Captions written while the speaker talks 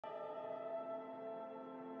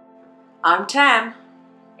I'm Tam.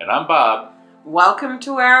 And I'm Bob. Welcome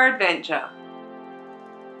to our adventure.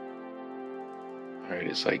 Alright,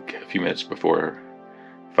 it's like a few minutes before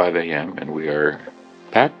 5 a.m. and we are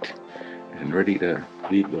packed and ready to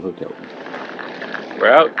leave the hotel.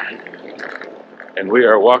 We're out and we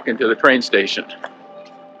are walking to the train station.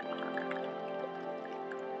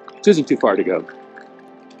 This isn't too far to go.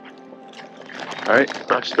 Alright,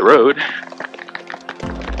 across the road,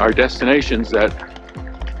 our destination's that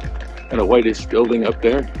kind of whitish building up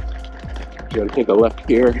there. You gotta take a left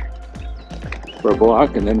here for a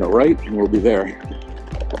block and then a right and we'll be there.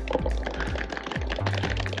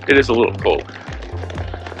 It is a little cold.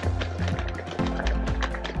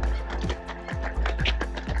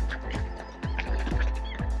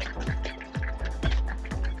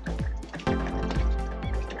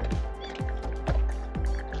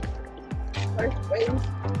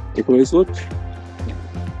 Takeaways look.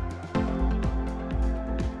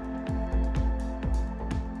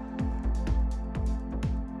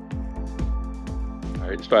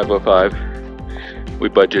 Alright, it's 5:05. We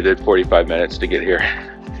budgeted 45 minutes to get here.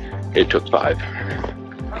 It took 5.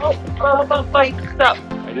 I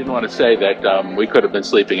didn't want to say that we could have been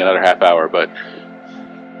sleeping another half hour, but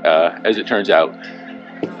as it turns out.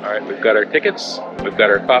 Alright, we've got our tickets, we've got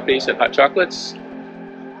our coffees and hot chocolates,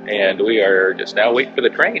 and we are just now waiting for the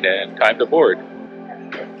train and time to board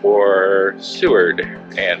for Seward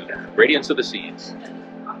and Radiance of the Seas.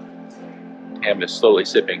 Em is slowly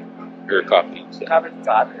sipping her coffee. So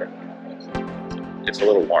it's a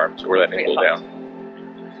little warm, so we're letting it cool down.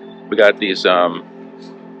 We got these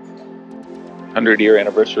 100-year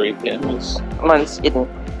anniversary pins. Mine's hidden.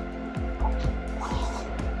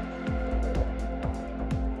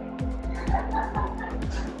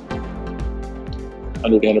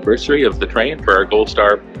 #100th anniversary of the train for our Gold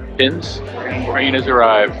Star pins. Train has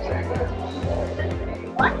arrived.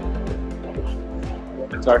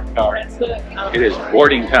 It's our car. It is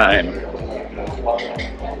boarding time.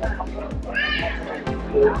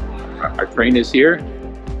 Our train is here,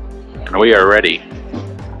 and we are ready.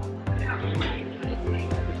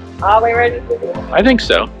 Are we ready? I think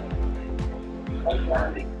so.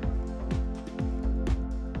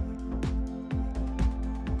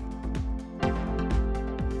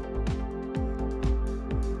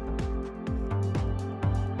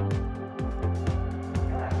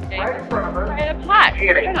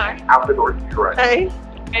 Out the door to your right. Hey,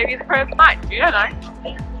 Maybe the first night, you don't know.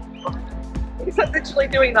 he's literally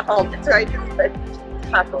doing the whole thing.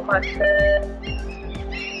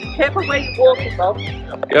 Careful where you're walking, Bob.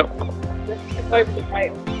 Yep. Just over the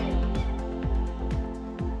rail.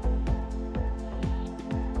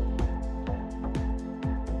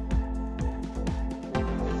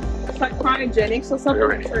 It's like cryogenics or something.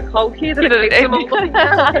 Alright. It's so cold here that it keeps them all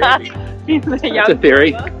looking down. That's a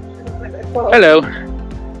theory. Hello.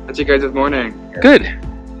 How's you guys this morning? Good.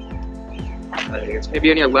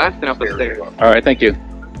 Maybe on your left and up the stairs. All right, thank you.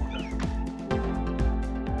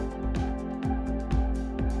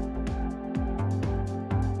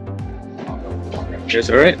 Yes,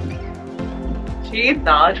 all right. She's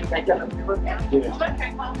not.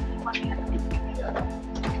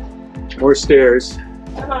 More stairs.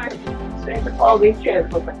 All these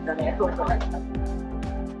chairs look like that.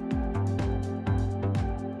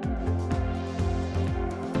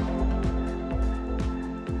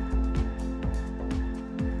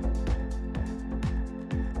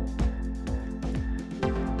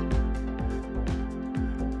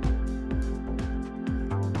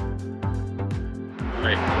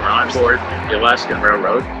 Right, we're on board the Alaskan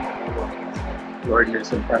Railroad. Jordan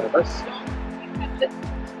is in front of us.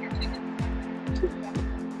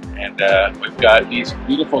 And we've got these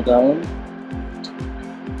beautiful dome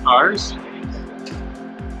cars.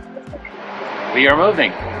 We are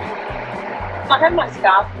moving. I have my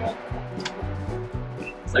scarf.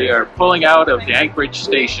 We are pulling out of the Anchorage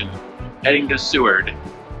station, heading to Seward.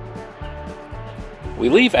 We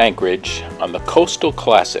leave Anchorage on the Coastal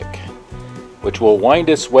Classic, which will wind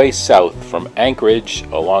its way south from Anchorage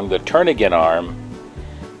along the Turnagain Arm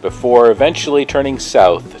before eventually turning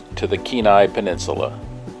south to the Kenai Peninsula,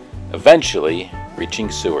 eventually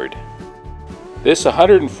reaching Seward. This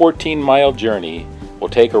 114-mile journey will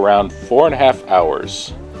take around 4.5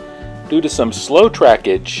 hours due to some slow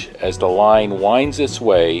trackage as the line winds its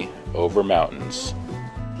way over mountains.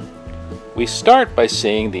 We start by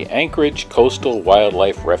seeing the Anchorage Coastal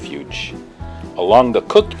Wildlife Refuge along the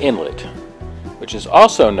Cook Inlet, which is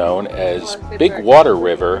also known as Big Water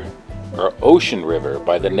River or Ocean River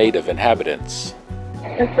by the native inhabitants.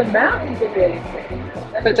 Because the mountains are really pretty.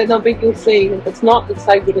 But they're not big, you'll see. It's not the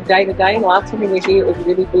same with the day-to-day. Last time we were here, it was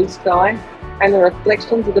really blue sky. And the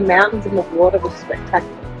reflections of the mountains in the water was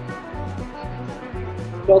spectacular.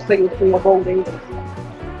 You also can see the holdings.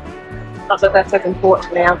 Not that that's as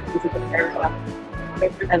important now because of the area.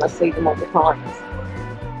 And I see them all the time.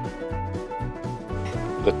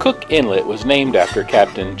 The Cook Inlet was named after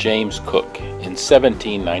Captain James Cook in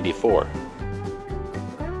 1794.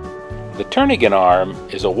 The Turnagain Arm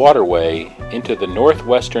is a waterway into the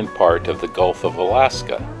northwestern part of the Gulf of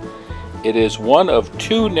Alaska. It is one of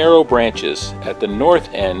two narrow branches at the north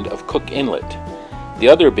end of Cook Inlet, the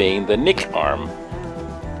other being the Nick Arm.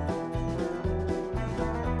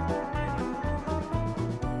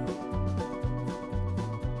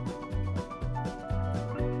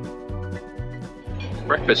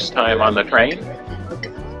 Breakfast time on the train.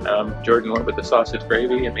 Jordan went with the sausage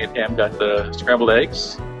gravy, and me and Tam got the scrambled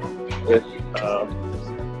eggs with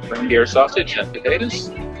reindeer sausage and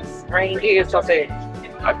potatoes. Reindeer sausage.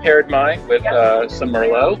 I paired mine with some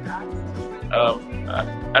Merlot.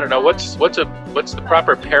 I don't know what's the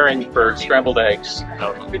proper pairing for scrambled eggs.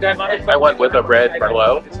 I went with a red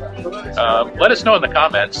Merlot. Let us know in the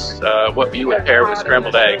comments what you would pair with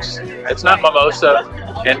scrambled eggs. It's not mimosa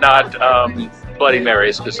and not Bloody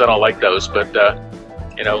Marys, because I don't like those, but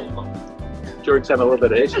you know, George's having a little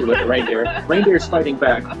bit of issue with the reindeer. Reindeer's fighting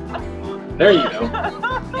back. There you go.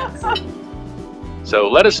 So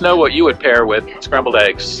let us know what you would pair with scrambled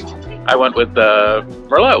eggs. I went with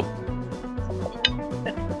Merlot.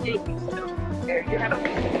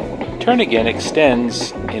 Turnagain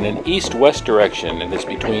extends in an east-west direction and is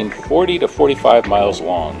between 40 to 45 miles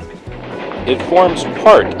long. It forms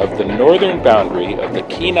part of the northern boundary of the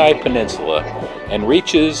Kenai Peninsula and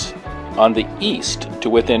reaches on the east to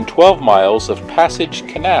within 12 miles of Passage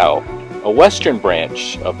Canal, a western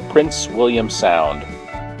branch of Prince William Sound.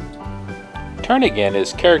 Turnagain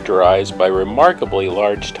is characterized by remarkably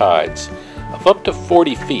large tides of up to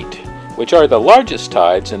 40 feet, which are the largest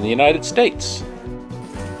tides in the United States.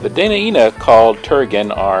 The Dena'ina called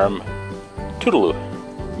Turnagain Arm Tutulu,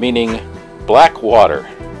 meaning black water.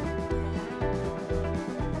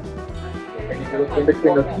 And if you look in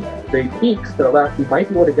between the peaks to the left, you might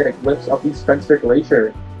be able to get a glimpse of the Spencer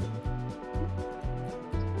Glacier.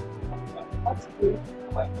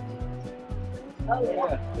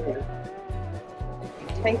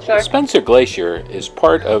 Spencer Glacier is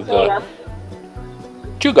part of the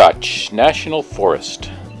Chugach National Forest.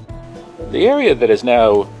 The area that is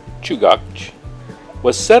now Chugach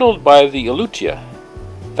was settled by the Aleutians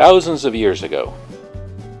thousands of years ago.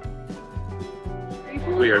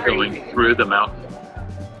 We are going through the mountain.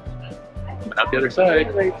 Out the other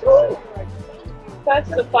side. That's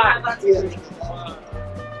the fact.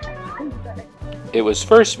 It was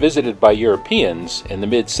first visited by Europeans in the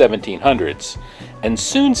mid-1700s and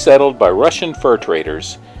soon settled by Russian fur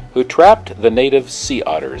traders who trapped the native sea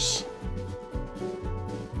otters.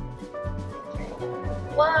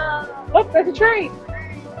 Wow! Look, there's a train!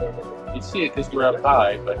 You see it because we're up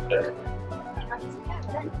high, but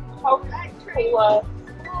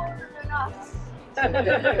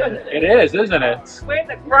it is, isn't it? We're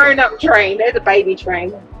the grown-up train, they're the baby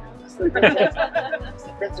train.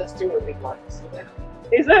 Princess too are big ones.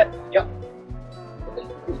 Is it? Yep.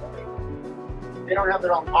 They don't have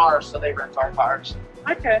their own cars, so they rent our cars.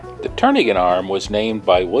 Okay. The Turnagain Arm was named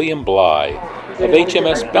by William Bligh of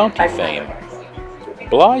HMS Bounty fame.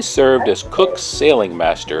 Bligh served as Cook's sailing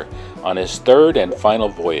master on his third and final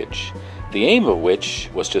voyage, the aim of which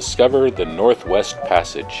was to discover the Northwest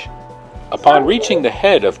Passage. Upon reaching the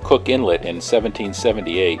head of Cook Inlet in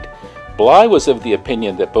 1778, Bligh was of the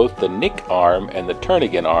opinion that both the Nick Arm and the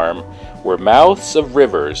Turnagain Arm were mouths of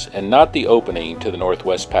rivers and not the opening to the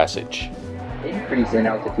Northwest Passage. Increase in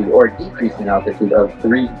altitude or decrease in altitude of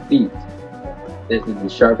 3 feet. This is the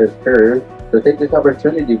sharpest curve, so take this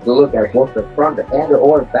opportunity to look at both the front and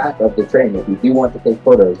or back of the train if you do want to take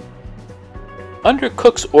photos. Under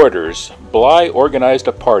Cook's orders, Bligh organized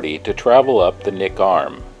a party to travel up the Nick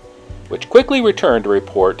Arm, which quickly returned to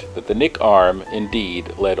report that the Nick Arm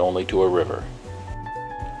indeed led only to a river.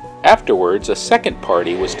 Afterwards, a second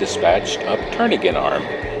party was dispatched up Turnagain Arm,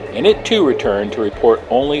 and it too returned to report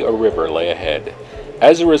only a river lay ahead.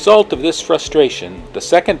 As a result of this frustration, the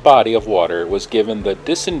second body of water was given the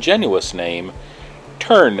disingenuous name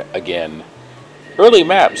Turn-again. Early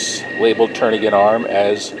maps labeled Turnagain Arm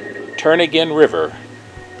as Turnagain River.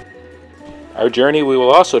 Our journey, we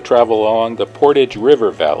will also travel along the Portage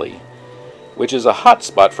River Valley, which is a hot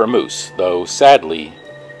spot for moose, though sadly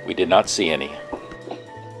we did not see any.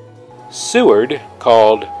 Seward,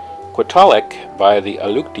 called Kwetalik by the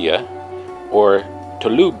Aleutians, or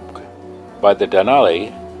Tulug by the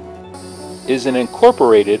Denali, is an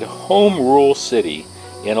incorporated home rule city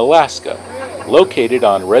in Alaska, located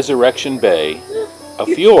on Resurrection Bay, a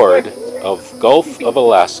fjord of Gulf of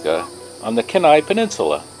Alaska on the Kenai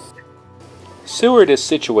Peninsula. Seward is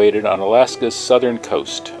situated on Alaska's southern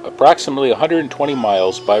coast, approximately 120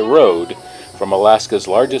 miles by road from Alaska's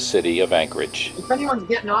largest city of Anchorage. If anyone's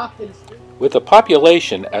getting off, With a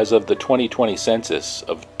population as of the 2020 census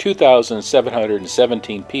of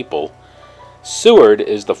 2,717 people, Seward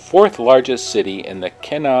is the fourth largest city in the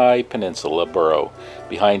Kenai Peninsula borough,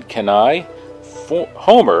 behind Kenai,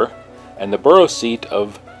 Homer, and the borough seat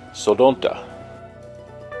of Sodonta.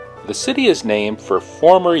 The city is named for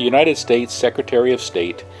former United States Secretary of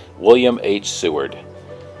State William H. Seward,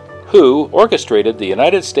 who orchestrated the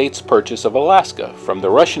United States purchase of Alaska from the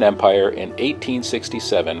Russian Empire in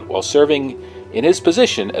 1867 while serving in his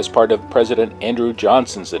position as part of President Andrew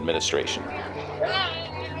Johnson's administration.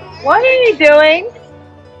 What are you doing?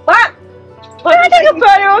 What? Can I take a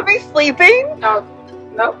photo of me sleeping?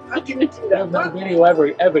 no, I didn't do that. No video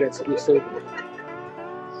evidence of you sleeping.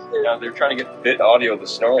 Yeah, they're trying to get bit audio of the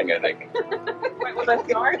snoring, I think. Wait, was I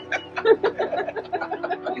snoring?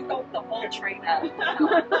 You hope the whole train up.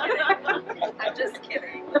 I'm just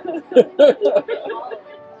kidding.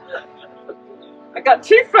 I got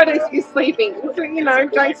 2 photos of you sleeping, so you know,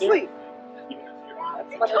 don't sleep.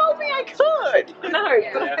 You told me I could. No,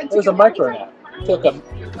 but I It was a micro nap. You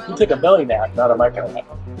took a belly nap, not a micro nap.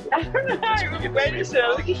 I don't know. I registered.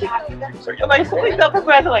 I'm like fully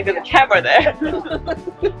self-aware, like there's a camera there.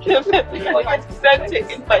 I'm scenting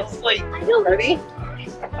in my sleep. You ready?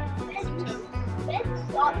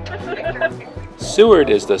 Seward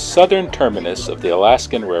is the southern terminus of the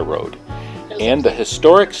Alaskan Railroad and the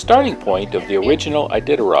historic starting point of the original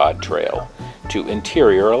Iditarod Trail to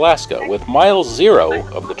interior Alaska, with mile 0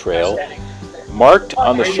 of the trail marked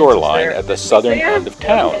on the shoreline at the southern end of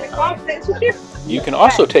town. You can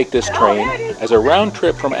also take this train as a round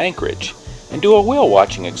trip from Anchorage and do a whale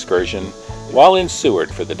watching excursion while in Seward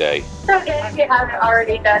for the day. So if you haven't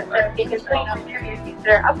already done so, you can please use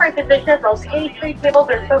their upright positions. Those 83 tables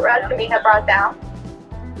or foot rests that we have brought down.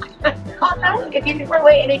 Also, if you throw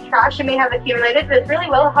away any trash you may have accumulated, this really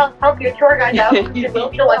will help your tour guide out. It will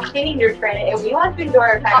feel like cleaning your train, and we want to enjoy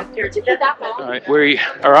our time here. All right, we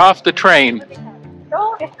are off the train.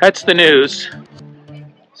 That's the news.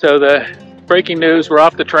 So the breaking news, we're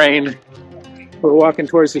off the train. We're walking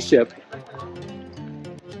towards the ship.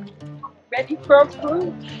 Ready for a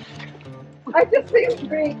cruise? I just think it's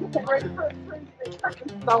great because I'm ready for a cruise. It's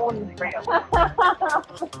fucking stone rail.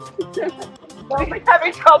 We're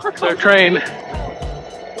having trouble. It's our train.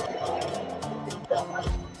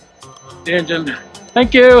 The engine.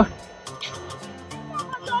 Thank you.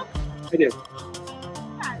 I did.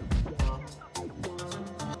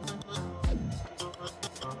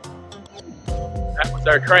 That was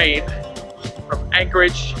our train from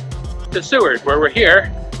Anchorage to Seward, where we're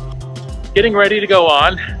here, getting ready to go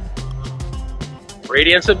on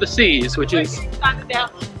Radiance of the Seas, which is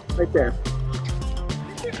right there.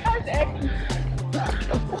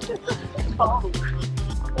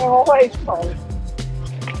 Always cold.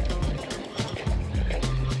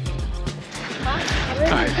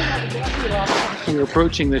 We're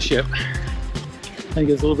approaching the ship. I think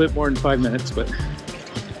it's a little bit more than 5 minutes, but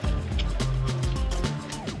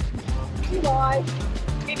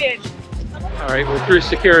We did. all right, we're through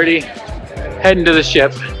security, heading to the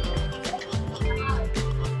ship.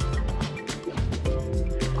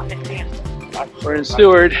 We're in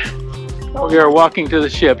Seward. We are walking to the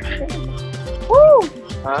ship. Woo!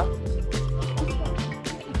 Huh?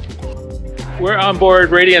 We're on board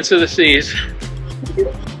Radiance of the Seas.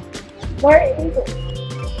 Where is it?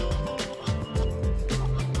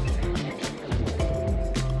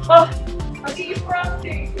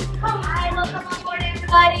 Hi, welcome on board,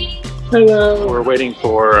 everybody. Hello. We're waiting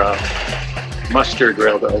for Mustard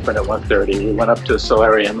Rail to open at 1:30. We went up to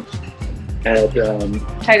Solarium, had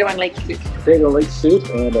Potato and lake soup. Potato and leek soup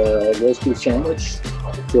and a roast beef sandwich.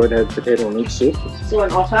 Jordan had potato and leek soup. So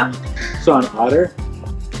an otter. Saw an otter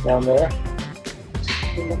down there.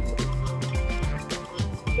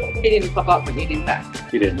 He didn't pop up when you did that.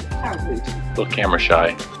 He didn't. A little camera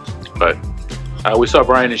shy, but we saw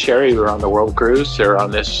Brian and Sherry. We were on the World Cruise. They're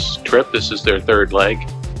on this trip. This is their third leg,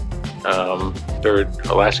 third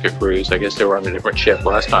Alaska cruise. I guess they were on a different ship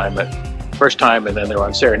last time, but first time, and then they were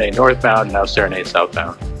on Serenade northbound, now Serenade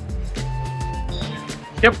southbound.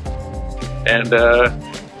 Yep. And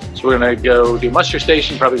so we're gonna go do muster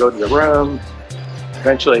station, probably go to the room,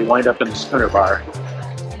 eventually wind up in the schooner bar.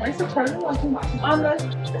 Where's the turtle? On the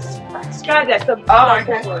sky deck. Oh,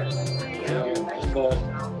 okay.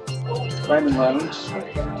 The Diamond Lounge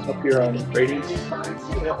up here on Radiance.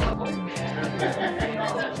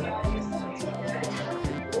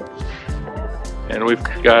 And we've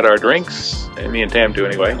got our drinks, and me and Tam do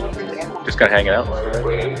anyway. Just kind of hanging out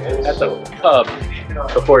at the pub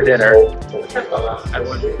before dinner. I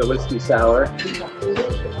went with the whiskey sour.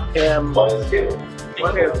 Tam,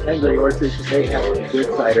 Angry Orchard, they have a good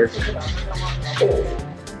cider.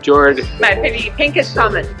 Jord, My pretty pink is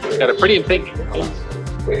coming. got a pretty pink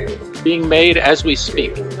being made as we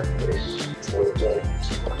speak.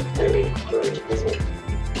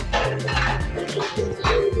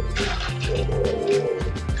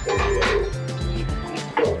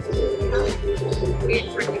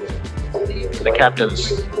 The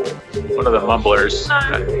captain's one of the mumblers.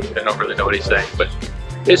 I don't really know what he's saying, but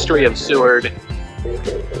history of Seward.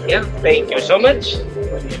 Yeah, thank you so much.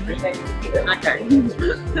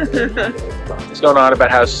 He's going on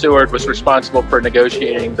about how Seward was responsible for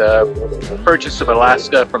negotiating the purchase of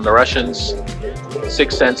Alaska from the Russians,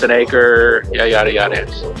 6 cents an acre, yada yada.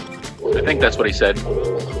 I think that's what he said.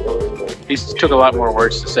 He took a lot more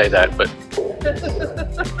words to say that, but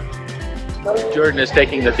Jordan is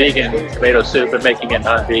taking the vegan tomato soup and making it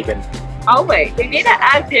non-vegan. Oh wait, you need to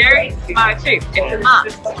add dairy to my soup. It's a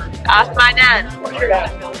must. Ask my nan.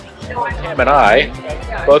 Tam and I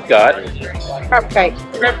both got Crab cake.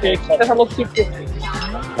 The whole soup.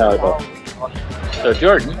 So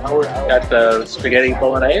Jordan got the spaghetti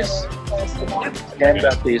bolognese and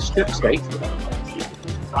got the strip steak.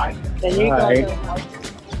 Then you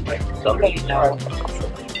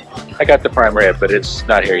I got the prime rib, but it's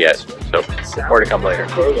not here yet, so more to come later.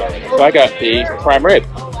 So I got the prime rib.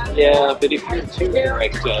 Yeah, but if you're too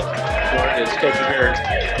right, Jordan is taking her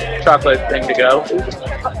chocolate thing to go.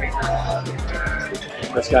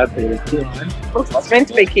 It's got the key lime. It's meant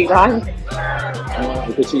to be key lime.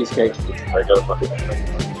 With the cheesecake.